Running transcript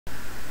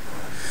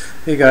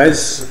Hey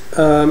guys,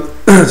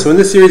 so in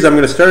this series I'm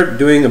going to start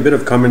doing a bit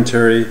of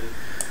commentary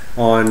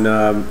on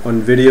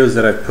videos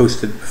that I've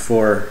posted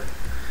before.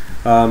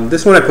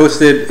 This one I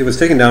posted, it was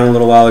taken down a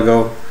little while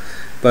ago,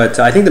 but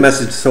I think the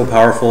message is so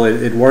powerful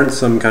it warrants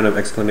some kind of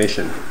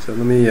explanation. So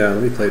let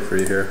me play it for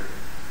you here.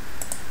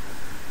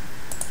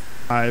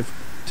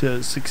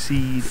 To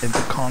succeed and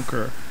to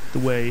conquer the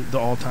way the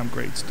all-time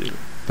greats do.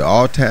 The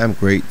all-time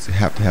greats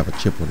have to have a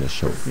chip on their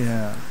shoulder.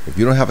 Yeah. If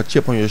you don't have a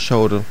chip on your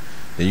shoulder,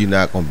 then you're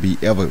not going to be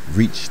ever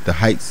reach the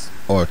heights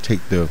or take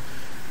the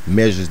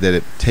measures that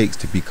it takes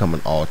to become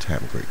an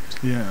all-time great.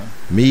 Yeah.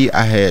 Me,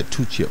 I had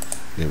two chips.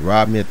 They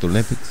robbed me at the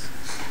Olympics,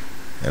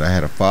 and I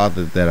had a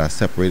father that I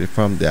separated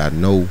from that I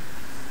know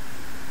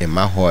in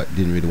my heart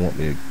didn't really want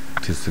me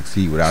to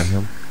succeed without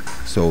him.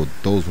 So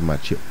those were my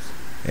chips.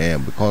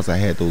 And because I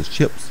had those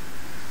chips,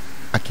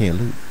 I can't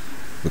lose.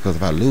 Because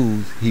if I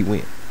lose, he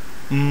win.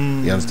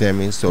 You understand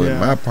me? So in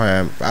my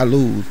prime, if I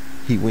lose,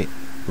 he win.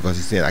 Because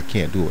he said I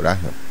can't do it without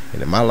him.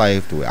 And in my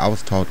life, the way I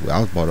was taught, the way I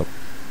was brought up,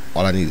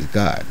 all I need is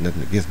God.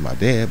 Nothing against my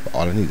dad, but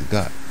all I need is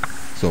God.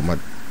 So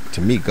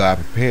to me, God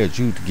prepared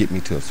you to get me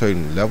to a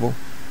certain level.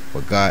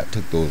 But God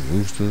took those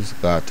roosters.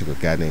 God took a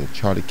guy named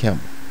Charlie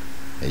Campbell.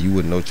 And you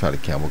wouldn't know Charlie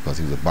Campbell because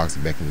he was a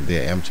boxer back in the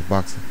day, amateur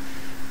boxer.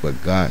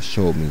 But God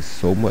showed me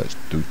so much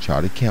through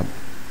Charlie Campbell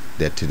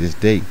that to this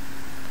day,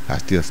 I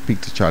still speak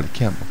to Charlie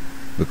Campbell.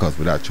 Because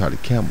without Charlie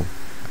Campbell,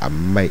 I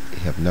might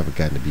have never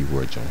gotten to be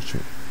Roy Jones Jr.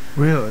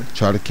 Really?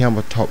 Charlie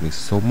Campbell taught me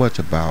so much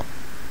about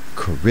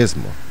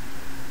charisma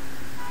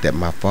that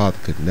my father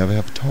could never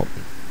have taught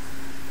me.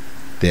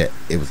 That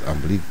it was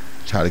unbelievable.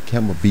 Charlie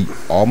Campbell beat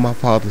all my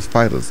father's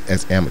fighters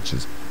as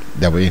amateurs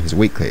that were in his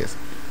weight class.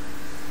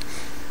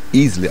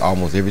 Easily,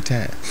 almost every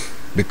time.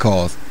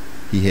 Because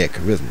he had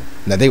charisma.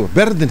 Now, they were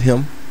better than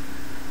him,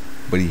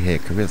 but he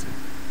had charisma.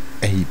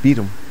 And he beat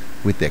them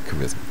with that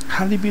charisma.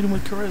 How did he beat him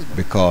with charisma?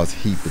 Because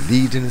he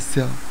believed in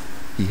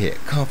himself, he had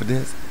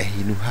confidence, and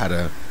he knew how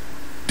to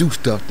do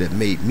stuff that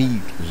made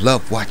me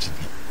love watching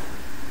him.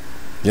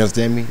 You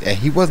understand me? And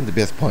he wasn't the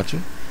best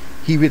puncher.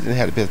 He really didn't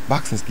have the best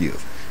boxing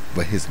skills.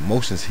 But his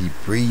emotions, he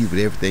breathed with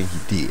everything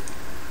he did.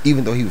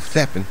 Even though he was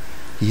flapping,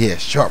 he had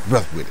sharp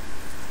breath with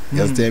it.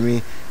 You understand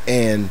me?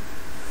 And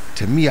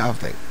to me, I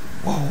was like,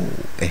 whoa.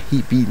 And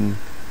he beating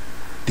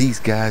these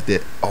guys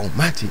that on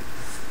my team.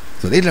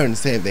 So they learn the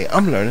same thing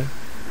I'm learning,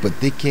 but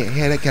they can't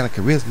have that kind of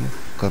charisma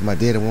because my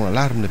daddy won't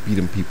allow them to beat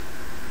them people.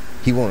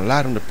 He won't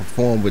allow them to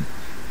perform with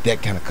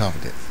that kind of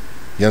confidence.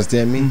 You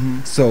understand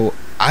me? So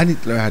I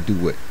need to learn how to do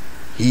what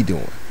he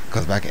doing.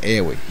 Because if I can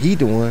add what he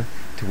doing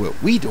to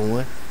what we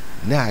doing,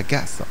 now I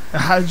got something.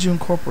 How did you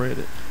incorporate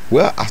it?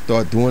 Well, I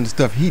started doing the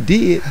stuff he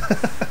did,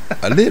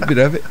 a little bit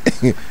of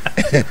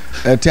it,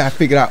 until I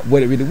figured out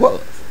what it really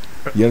was.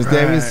 You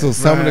understand me? So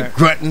some of the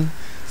grunting,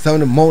 some of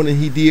the moaning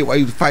he did while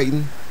he was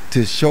fighting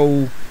to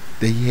show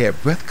that he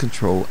had breath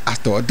control, I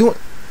started doing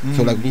it.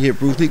 So like when you hear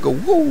Bruce Lee go,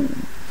 whoa,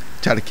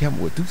 Charlie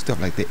Campbell would do stuff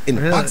like that in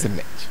a boxing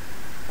match.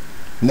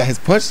 Now his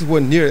punches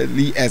weren't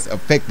nearly as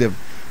effective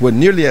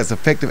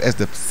as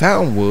the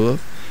sound was,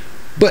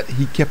 but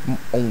he kept him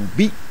on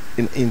beat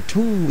and in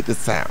tune with the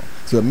sound.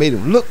 So it made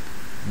him look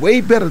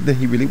way better than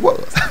he really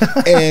was.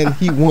 And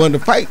he won the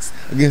fights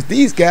against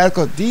these guys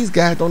because these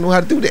guys don't know how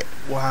to do that.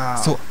 Wow.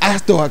 So I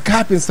started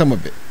copying some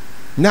of it.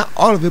 Not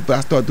all of it, but I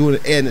started doing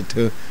it, adding it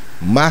to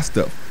my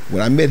stuff.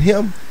 When I met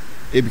him,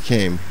 it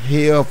became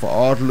hell for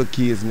all the little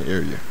kids in the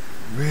area.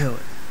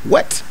 Really?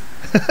 What?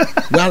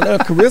 When I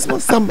learned charisma,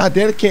 something my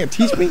daddy can't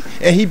teach me,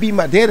 and he beat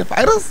my daddy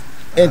fighters.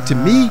 And to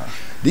me,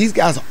 these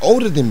guys are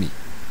older than me.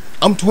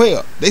 I'm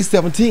 12. They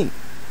 17.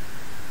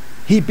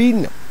 He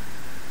beating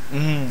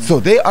them.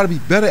 So they ought to be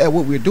better at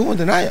what we're doing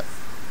than I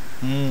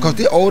am. Because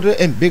they're older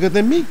and bigger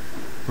than me.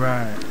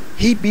 Right.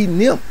 He beating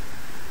them.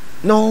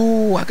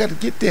 No, I got to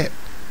get that.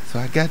 So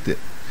I got that.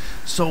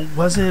 So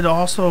was it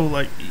also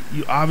like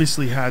you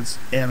obviously had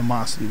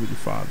animosity with your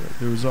father?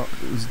 There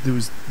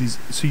was these.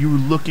 So you were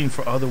looking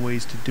for other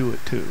ways to do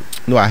it too.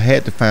 No, I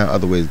had to find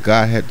other ways.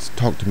 God had to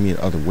talk to me in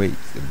other ways.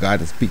 If God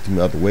didn't speak to me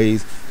other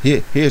ways,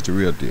 here's the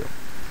real deal.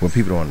 When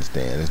people don't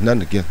understand, there's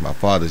nothing against my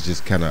father. It's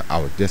just kind of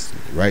our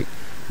destiny, right?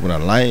 When a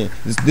lion,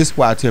 this is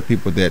why I tell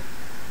people that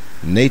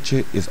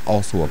nature is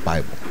also a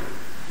Bible,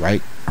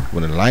 right?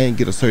 When a lion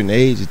get a certain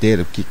age, his dad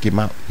will kick him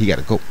out. He got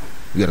to go.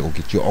 You got to go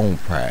get your own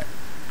pride.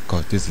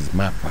 Because this is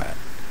my pride.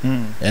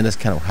 And that's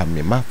kind of how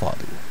me and my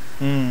father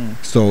were.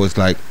 So it's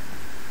like,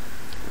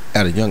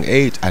 at a young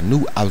age, I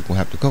knew I was going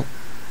to have to go.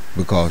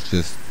 Because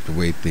just the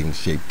way things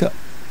shaped up.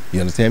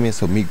 You understand me?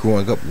 So me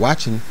growing up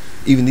watching,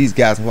 even these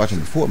guys watching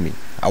before me,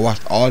 I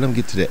watched all of them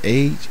get to their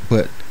age,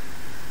 but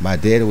my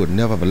daddy would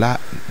never allow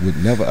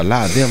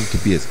them to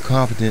be as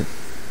confident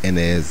and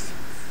as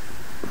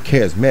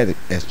charismatic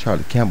as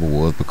Charlie Campbell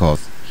was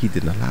because he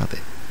didn't allow that.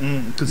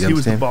 Because he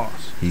was the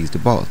boss. He's the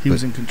boss. He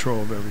was in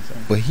control of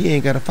everything. But he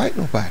ain't got to fight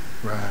nobody.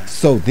 Right.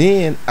 So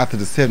then, after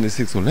the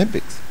 76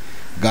 Olympics,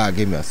 God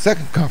gave me a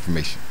second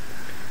confirmation.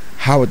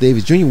 Howard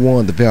Davis Jr.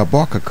 won the Val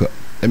Barker Cup.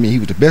 I mean, he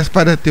was the best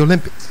fighter at the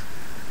Olympics.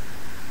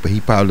 But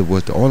he probably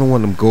was the only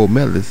one of them gold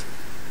medalists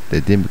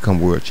that didn't become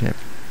world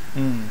champion.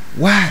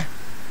 Why?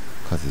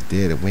 Because his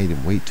dad had made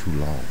him wait too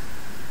long.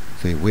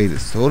 So he waited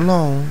so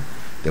long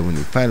that when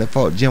he finally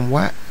fought Jim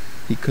White,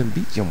 he couldn't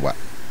beat Jim White.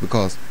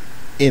 Because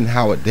in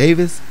Howard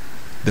Davis,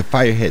 the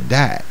fire had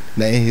died.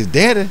 Now in his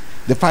daddy,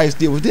 the fire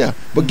still was there.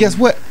 But guess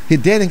what?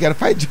 His dad ain't got to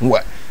fight Jim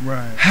White.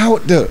 Right.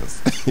 Howard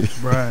does.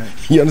 Right.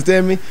 You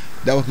understand me?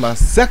 That was my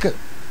second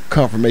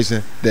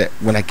confirmation that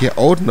when I get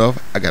old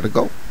enough, I got to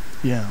go.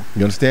 Yeah.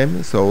 You understand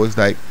me? So it's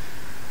like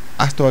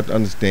I started to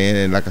understand,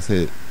 and like I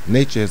said,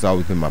 nature has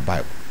always been my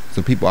Bible.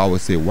 So people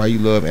always say, why you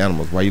love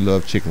animals? Why you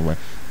love chickens? Why?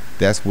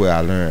 That's where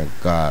I learned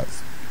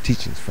God's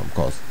teachings from,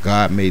 because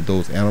God made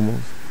those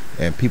animals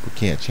and people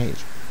can't change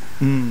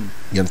them.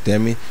 You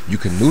understand me? You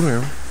can neuter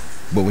them,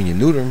 but when you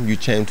neuter them, you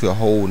change to a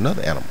whole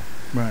nother animal.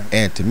 Right.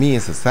 And to me,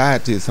 in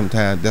society,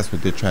 sometimes that's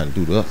what they're trying to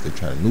do to us. They're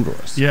trying to neuter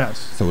us. Yes.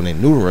 So when they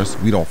neuter us,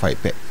 we don't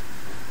fight back.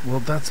 Well,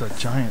 that's a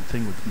giant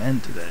thing with men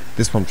today.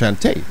 This is what I'm trying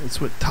to tell you.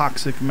 It's with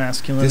toxic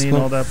masculinity and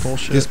all that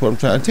bullshit. This is what I'm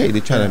trying to tell you.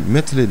 They're trying to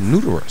mentally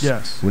neuter us.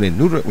 Yes. When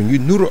you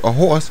neuter a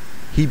horse,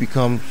 he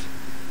becomes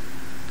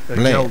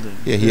bland.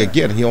 Yeah, he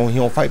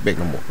don't fight back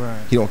no more.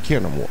 Right. He don't care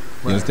no more. You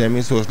Right. understand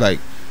me? So it's like,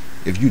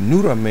 if you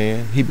neuter a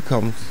man, he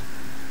becomes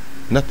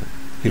nothing.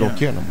 He don't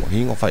care no more. He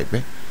ain't gonna fight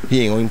back.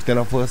 He ain't gonna even stand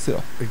up for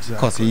himself. Exactly.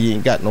 Because he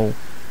ain't got no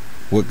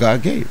what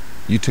God gave.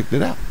 You took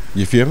it out.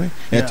 You feel me?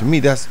 And Yeah. to me,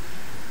 that's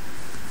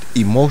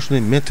emotionally,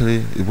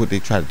 mentally, is what they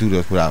try to do to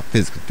us without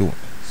physically doing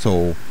it.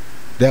 So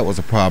that was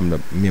a problem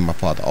that me and my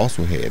father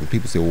also had. And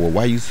people say, well,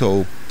 why you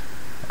so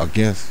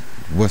against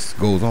what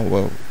goes on?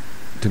 Well,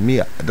 to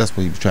me, that's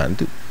what he was trying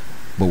to do.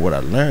 But what I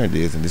learned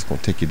is, and this is going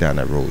to take you down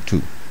that road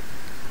too,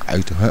 I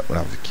used to hunt when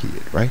I was a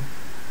kid, right?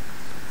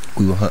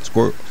 We would hunt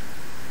squirrels.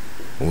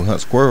 When we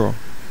hunt squirrel,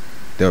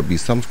 there would be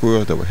some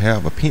squirrels that would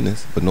have a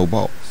penis but no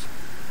balls.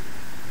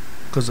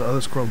 Because the other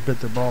squirrels bit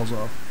their balls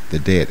off. The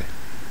daddy.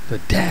 The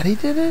daddy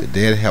did The it?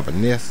 daddy have a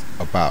nest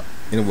about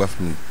anywhere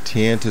from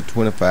 10 to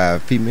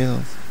 25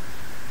 females.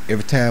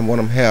 Every time one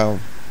of them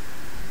have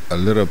a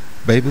little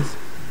babies,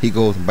 he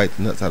goes and bites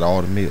the nuts out of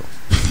all the males.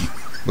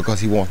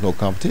 Because he wants no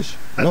competition.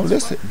 No,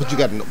 listen, but you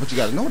gotta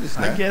know this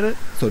now. I get it.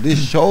 So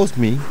this shows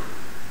me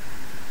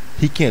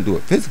he can't do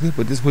it physically,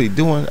 but this is what he's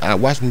doing. I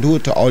watched him do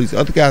it to all these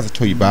other guys I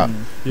told you about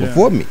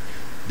before me.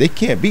 They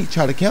can't beat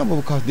Charlie Campbell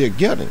because they're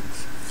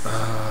geldings.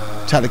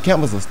 Charlie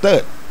Campbell's a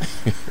stud.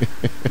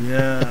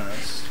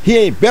 Yes. He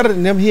ain't better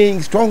than them. He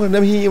ain't stronger than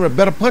them. He ain't even a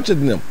better puncher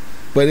than them.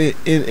 But in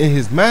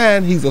his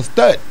mind, he's a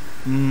stud.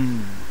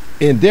 In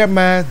their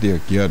minds, they're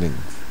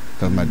geldings.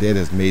 Because my dad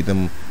has made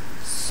them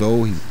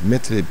so, he's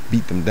mentally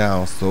beat them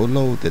down so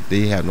low that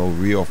they have no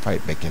real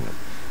fight back in them.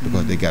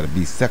 Because they got to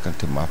be second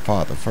to my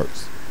father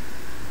first.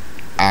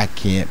 I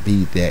can't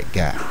be that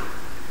guy.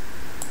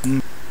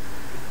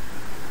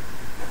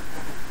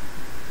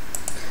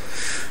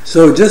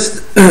 So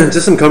just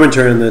some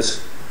commentary on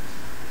this.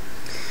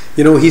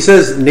 You know, he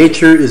says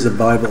nature is a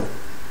Bible.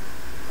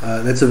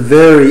 That's a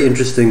very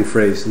interesting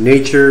phrase.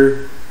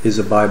 Nature is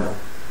a Bible.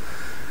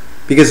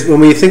 Because when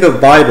we think of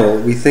Bible,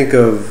 we think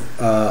of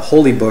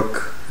holy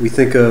book. We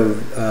think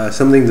of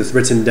something that's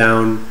written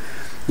down,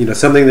 you know,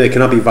 something that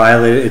cannot be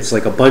violated. It's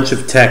like a bunch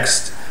of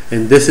text,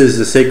 and this is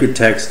the sacred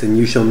text, and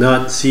you shall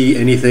not see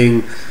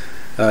anything,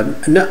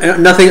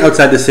 nothing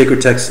outside the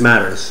sacred text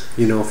matters.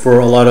 You know, for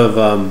a lot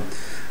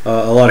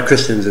of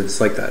Christians, it's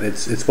like that.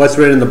 It's what's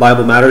written in the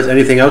Bible matters.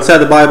 Anything outside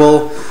the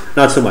Bible,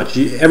 not so much.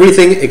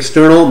 Everything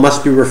external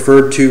must be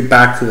referred to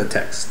back to the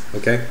text.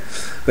 Okay,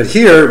 but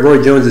here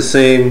Roy Jones is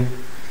saying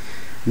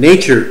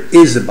nature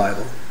is the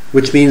Bible,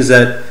 which means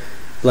that,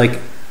 like,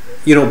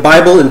 you know,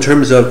 Bible in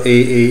terms of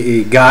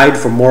a guide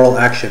for moral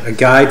action, a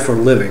guide for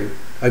living,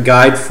 a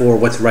guide for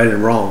what's right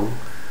and wrong,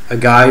 a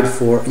guide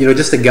for, you know,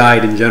 just a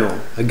guide in general,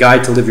 a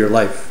guide to live your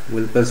life.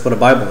 That's what a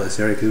Bible is,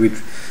 right? Because we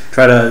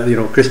try to, you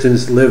know,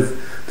 Christians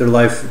live their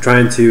life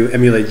trying to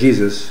emulate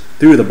Jesus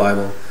through the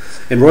Bible.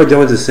 And Roy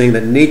Jones is saying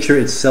that nature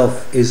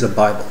itself is a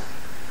Bible.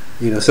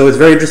 You know, so it's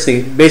very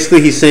interesting. Basically,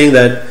 he's saying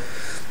that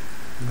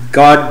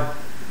God,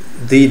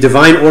 the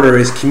divine order,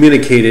 is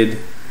communicated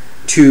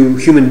to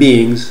human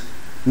beings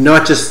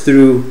not just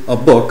through a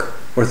book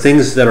or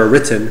things that are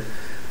written,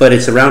 but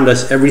it's around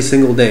us every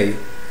single day,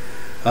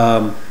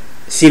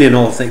 seen in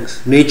all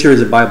things. Nature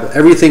is a Bible.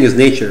 Everything is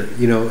nature.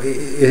 You know,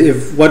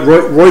 if what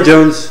Roy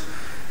Jones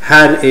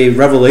had a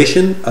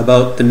revelation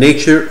about the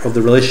nature of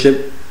the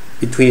relationship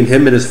between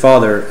him and his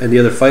father and the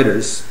other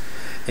fighters,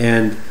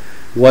 and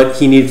what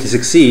he needed to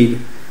succeed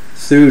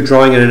through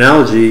drawing an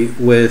analogy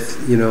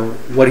with, you know,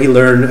 what he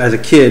learned as a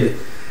kid,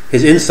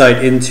 his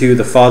insight into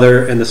the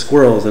father and the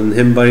squirrels and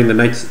him biting the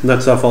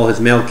nuts off all his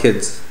male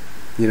kids,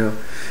 you know.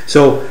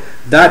 So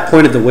that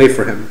pointed the way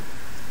for him,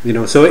 you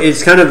know. So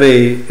it's kind of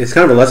a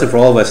lesson for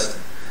all of us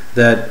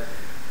that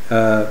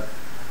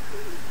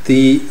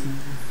the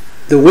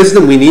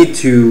wisdom we need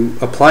to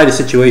apply to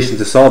situations,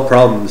 to solve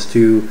problems,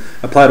 to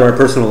apply to our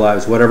personal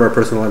lives, whatever our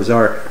personal lives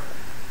are,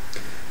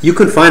 you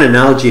can find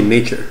analogy in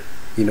nature.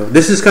 You know,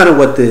 this is kind of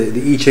what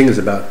the I Ching is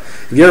about.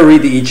 If you ever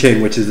read the I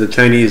Ching, which is the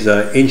Chinese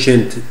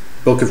ancient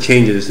Book of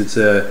Changes. It's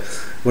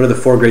one of the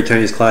 4 great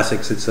Chinese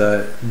classics. It's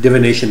a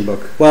divination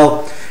book.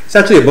 Well, it's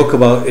actually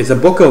it's a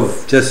book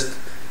of just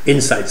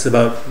insights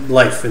about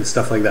life and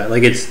stuff like that.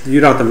 Like,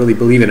 you don't have to really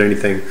believe in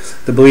anything.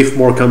 The belief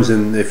more comes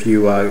in if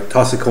you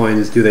toss a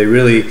coin, do they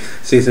really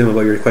say something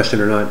about your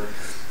question or not?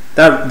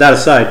 That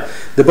aside,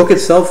 the book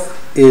itself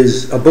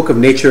is a book of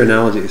nature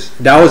analogies.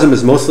 Taoism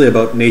is mostly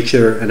about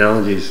nature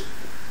analogies.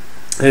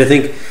 And I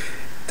think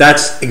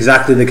that's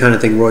exactly the kind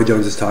of thing Roy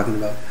Jones is talking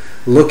about.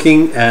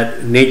 Looking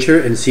at nature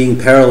and seeing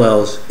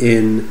parallels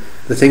in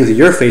the things that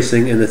you're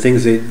facing and the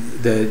things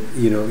that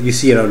you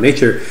see out of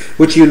nature,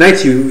 which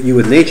unites you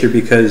with nature,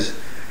 because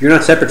you're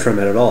not separate from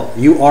it at all.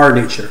 You are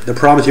nature. The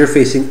problems you're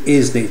facing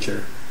is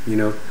nature.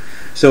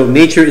 So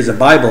nature is a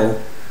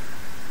Bible.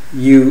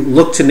 You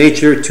look to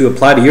nature to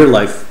apply to your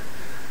life,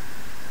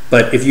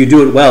 but if you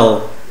do it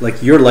well,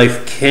 like, your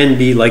life can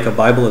be like a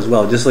Bible as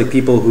well. Just like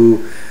people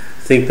who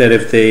think that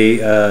if they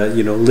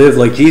live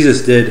like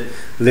Jesus did,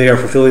 they are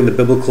fulfilling the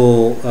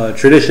biblical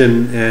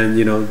tradition, and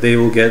they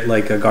will get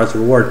like a God's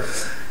reward.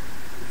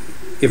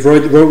 If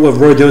what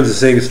Roy Jones is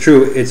saying is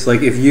true, it's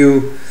like if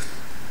you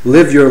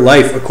live your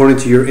life according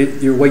to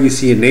your what you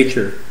see in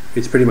nature,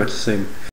 it's pretty much the same.